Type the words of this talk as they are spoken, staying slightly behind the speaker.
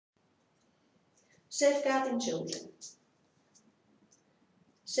Safeguarding children.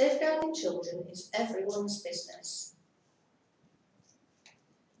 Safeguarding children is everyone's business.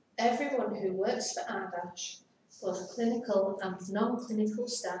 Everyone who works for Ardash, both clinical and non-clinical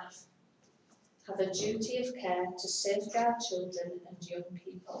staff, have a duty of care to safeguard children and young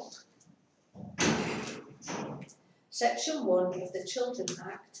people. Section 1 of the Children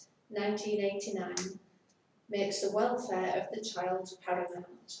Act 1989 makes the welfare of the child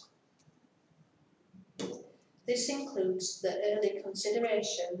paramount. This includes the early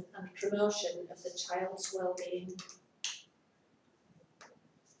consideration and promotion of the child's well-being.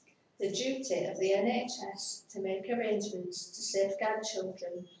 The duty of the NHS to make arrangements to safeguard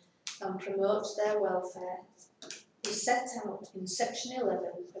children and promote their welfare is set out in Section 11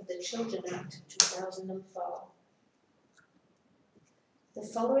 of the Children Act 2004. The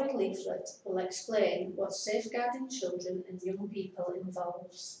following leaflet will explain what safeguarding children and young people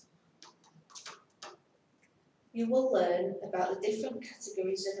involves. You will learn about the different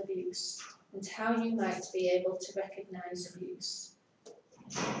categories of abuse and how you might be able to recognise abuse.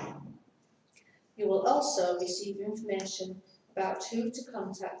 You will also receive information about who to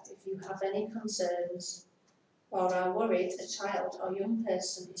contact if you have any concerns or are worried a child or young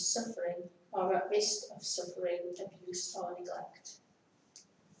person is suffering or at risk of suffering abuse or neglect.